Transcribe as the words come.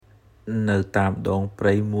នៅតាមដងព្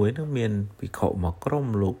រៃមួយនោះមានភិក្ខុមកក្រុម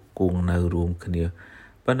លោកគង់នៅរួមគ្នា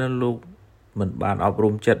ប៉ុន្តែលោកមិនបានអប់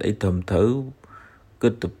រំចិត្តអីត្រឹមត្រូវគិ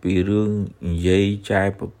តទៅពីរឿងនិយាយចែ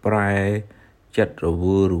ប្រប្រែចិត្តរ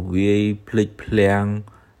វើរវាយភ្លេចភ្លាំង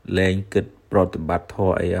លែងគិតប្រតិបត្តិធ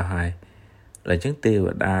ម៌អីអស់ហើយតែអញ្ចឹងទេវ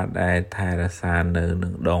តាដែលថែរក្សានៅនឹ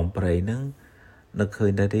ងដងព្រៃហ្នឹងនឹកឃើ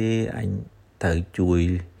ញថាទេអញត្រូវជួយ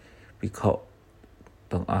ភិក្ខុ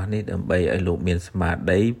ទាំងអស់នេះដើម្បីឲ្យលោកមានស្មារ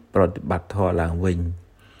តីប្រតិបត្តិធម៌ឡើងវិញ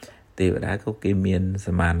ទេវតាក៏គេមានស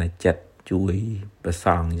មានចិត្តជួយប្រស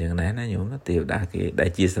ង់អញ្ចឹងដែរណាញោមទេវតាគេដែល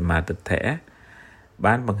ជាសមាទិដ្ឋិ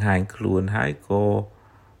បានបង្ហាញខ្លួនហើយក៏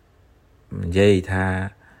និយាយថា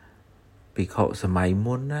ភិក្ខុសម័យ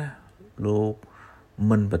មុនណាលោក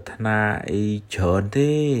មិនប្រាថ្នាអីច្រើន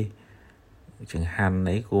ទេចង្ហាន់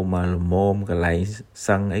អីក៏មកល្មមកន្លែង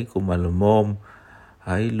សឹងអីក៏មកល្មម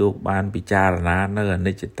ហើយលោកបានពិចារណានៅអ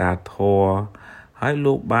និច្ចតាធម៌ហើយ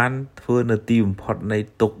លោកបានធ្វើនៅទីបំផុតនៃ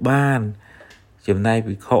ទុក្ខបានចំណែក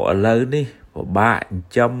ភិក្ខុឥឡូវនេះពិបាកចិ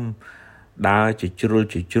ញ្ចឹមដើរជ្រុល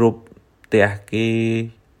ជ្រុបផ្ទះគេ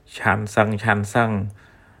ឆាន់សឹង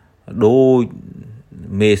ដូច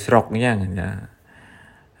មេស្រុកអញ្ចឹងណា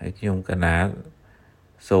ហើយខ្ញុំកណា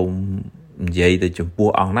សូមនិយាយទៅចំពោះ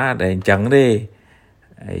អង្គណាដែលអញ្ចឹងទេ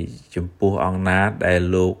ហើយចំពោះអង្គណាដែល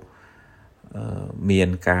លោកមាន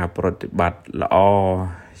ការប្រតិបត្តិល្អ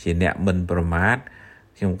ជាអ្នកមិនប្រមាទ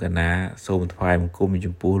ខ្ញុំកណាសូមថ្វាយបង្គំ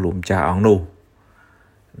ចំពោះលោកម្ចាស់អង្គនោះ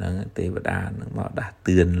នឹងទេវតានឹងមកដាស់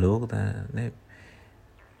តឿនលោកថានេះ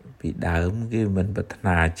ពីដើមគេមិនប្រាថ្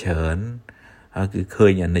នាច្រើនហើយគឺឃើ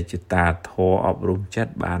ញអនិច្ចតាធម៌អប់រំចិត្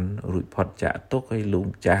តបានរួចផុតចាកទុក្ខហើយលោក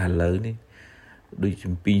ម្ចាស់ឥឡូវនេះដូច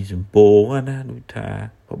សំពីសំពងណាដូចថា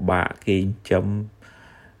ពិបាកគេចិញ្ចឹម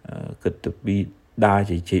គិតទៅពីដើរ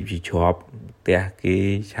ជាជាប់ផ្ទះគេ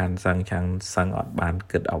ឆាន់សឹងអត់បាន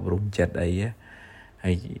គិតអប់រំចិត្តអី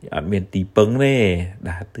ហើយអត់មានទីពឹងទេ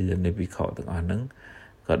ដាស់តឿននៃវិខទាំងអស់ហ្នឹង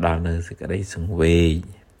ក៏ដល់នៅសេចក្តីសង្វេគ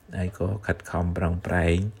ហើយក៏ខិតខំប្រឹងប្រែ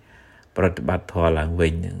ងប្រតិបត្តិធម៌ឡើងវិ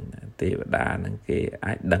ញទេវតាហ្នឹងគេ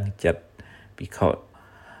អាចដឹងចិត្តវិខ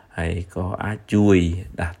ហើយក៏អាចជួយ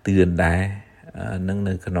ដាស់តឿនដែរនឹង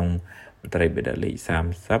នៅក្នុងបត្រីបិដកលេខ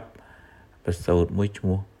30ប្រសូតមួយឈ្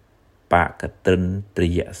មោះបាកតិនទ្រិ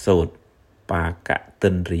យសូត្របាកតិ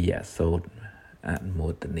នទ្រិយសូត្រអនុមោ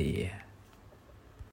ទនា